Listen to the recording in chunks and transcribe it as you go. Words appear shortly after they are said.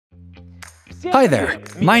Hi there,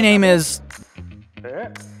 my name is…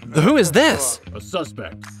 Who is this? A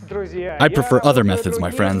suspect. I prefer other methods,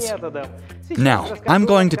 my friends. Now, I'm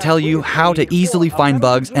going to tell you how to easily find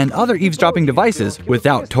bugs and other eavesdropping devices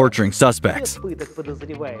without torturing suspects.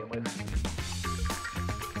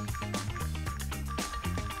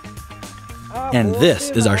 And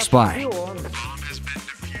this is our spy.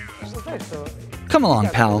 Come along,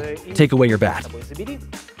 pal. Take away your bat.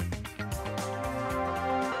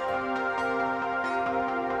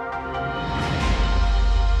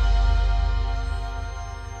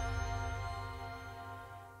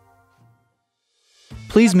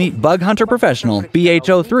 Please meet BugHunter Professional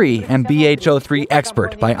BH-03 and BH-03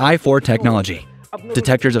 Expert by i4 Technology.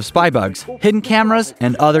 Detectors of spy bugs, hidden cameras,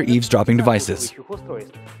 and other eavesdropping devices.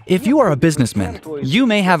 If you are a businessman, you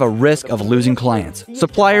may have a risk of losing clients,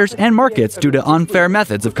 suppliers, and markets due to unfair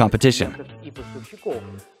methods of competition.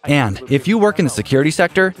 And if you work in the security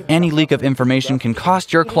sector, any leak of information can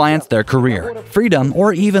cost your clients their career, freedom,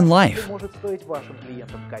 or even life.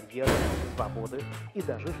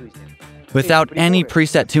 Without any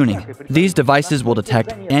preset tuning, these devices will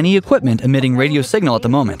detect any equipment emitting radio signal at the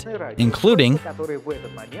moment, including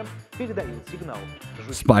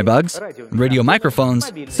spy bugs, radio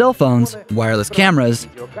microphones, cell phones, wireless cameras,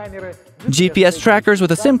 GPS trackers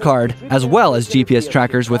with a SIM card, as well as GPS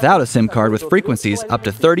trackers without a SIM card with frequencies up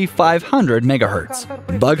to 3,500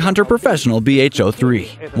 MHz. BugHunter Professional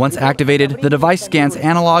BH-03. Once activated, the device scans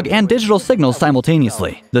analog and digital signals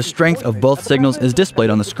simultaneously. The strength of both signals is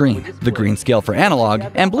displayed on the screen, the green scale for analog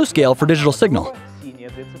and blue scale for digital signal.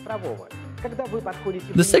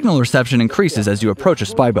 The signal reception increases as you approach a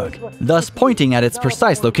spy bug, thus pointing at its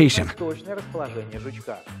precise location.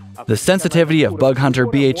 The sensitivity of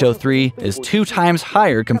BugHunter BH-03 is 2 times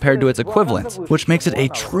higher compared to its equivalents, which makes it a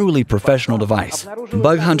truly professional device.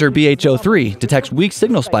 BugHunter BH-03 detects weak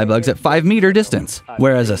signal spy bugs at 5-meter distance,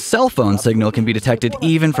 whereas a cell phone signal can be detected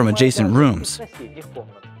even from adjacent rooms.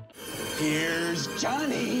 Here's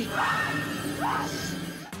Johnny.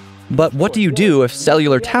 But what do you do if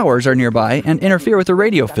cellular towers are nearby and interfere with the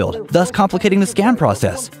radio field, thus complicating the scan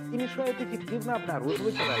process?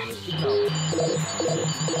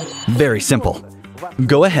 Very simple.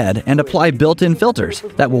 Go ahead and apply built-in filters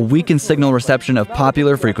that will weaken signal reception of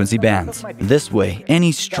popular frequency bands. This way,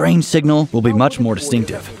 any strange signal will be much more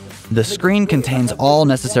distinctive. The screen contains all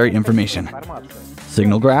necessary information: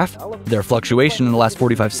 signal graph, their fluctuation in the last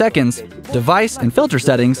 45 seconds, device and filter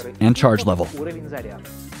settings, and charge level.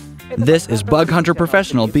 This is BugHunter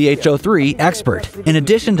Professional BH-03 Expert. In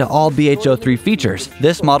addition to all BH-03 features,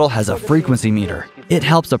 this model has a frequency meter. It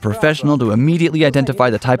helps a professional to immediately identify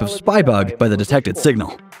the type of spy bug by the detected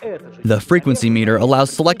signal. The frequency meter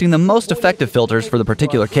allows selecting the most effective filters for the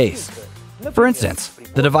particular case. For instance,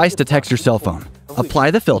 the device detects your cell phone. Apply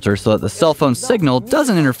the filter so that the cell phone signal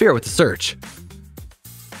doesn't interfere with the search.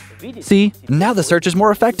 See, now the search is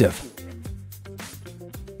more effective.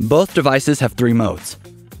 Both devices have 3 modes.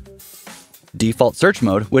 Default search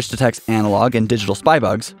mode, which detects analog and digital spy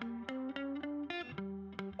bugs.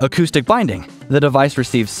 Acoustic binding. The device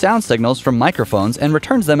receives sound signals from microphones and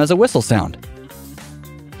returns them as a whistle sound.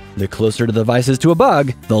 The closer the device is to a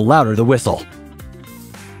bug, the louder the whistle.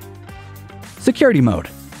 Security mode.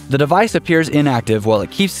 The device appears inactive while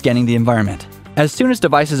it keeps scanning the environment. As soon as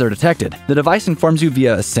devices are detected, the device informs you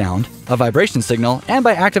via a sound, a vibration signal, and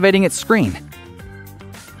by activating its screen.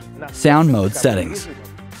 Sound mode settings.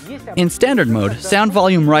 In standard mode, sound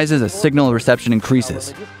volume rises as signal reception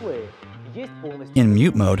increases. In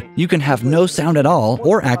mute mode, you can have no sound at all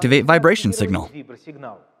or activate vibration signal.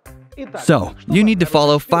 So, you need to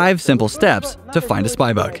follow 5 simple steps to find a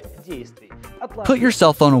spy bug. Put your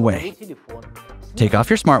cell phone away. Take off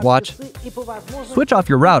your smartwatch. Switch off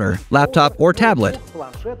your router, laptop, or tablet.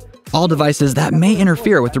 All devices that may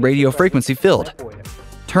interfere with the radio frequency field.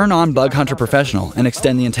 Turn on BugHunter Professional and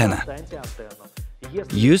extend the antenna.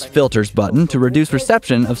 Use Filters button to reduce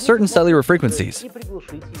reception of certain cellular frequencies.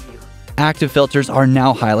 Active filters are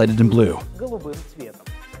now highlighted in blue.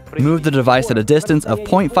 Move the device at a distance of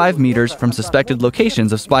 0.5 meters from suspected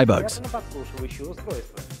locations of spy bugs.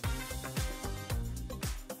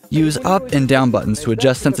 Use up and down buttons to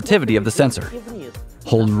adjust sensitivity of the sensor.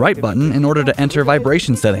 Hold right button in order to enter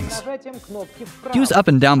vibration settings. Use up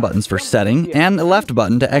and down buttons for setting and the left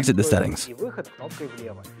button to exit the settings.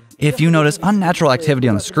 If you notice unnatural activity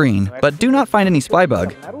on the screen, but do not find any spy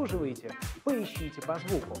bug,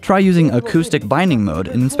 try using acoustic binding mode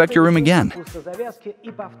and inspect your room again.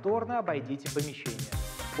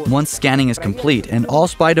 Once scanning is complete and all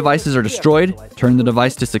spy devices are destroyed, turn the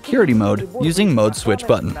device to security mode using Mode Switch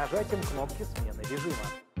button.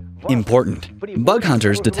 Important. Bug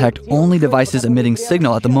hunters detect only devices emitting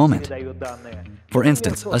signal at the moment. For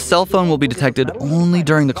instance, a cell phone will be detected only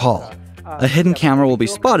during the call. A hidden camera will be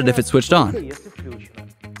spotted if it's switched on.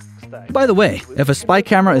 By the way, if a spy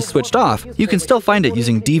camera is switched off, you can still find it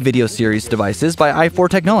using D-Video series devices by i4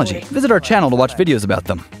 Technology. Visit our channel to watch videos about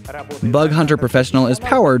them. BugHunter Professional is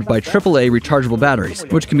powered by AAA rechargeable batteries,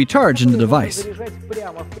 which can be charged in the device.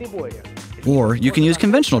 Or you can use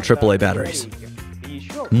conventional AAA batteries.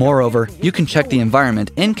 Moreover, you can check the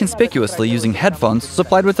environment inconspicuously using headphones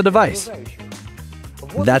supplied with the device.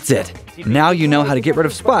 That's it. Now you know how to get rid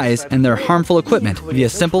of spies and their harmful equipment via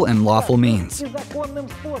simple and lawful means.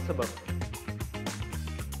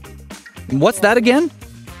 What's that again?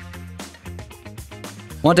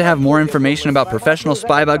 Want to have more information about professional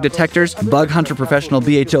spy bug detectors, BugHunter Professional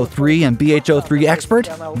BH-03 and BH-03 Expert?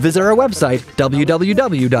 Visit our website,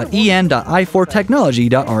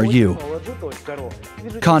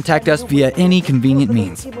 www.en.i4technology.ru. Contact us via any convenient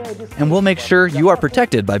means, and we'll make sure you are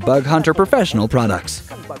protected by BugHunter Professional products.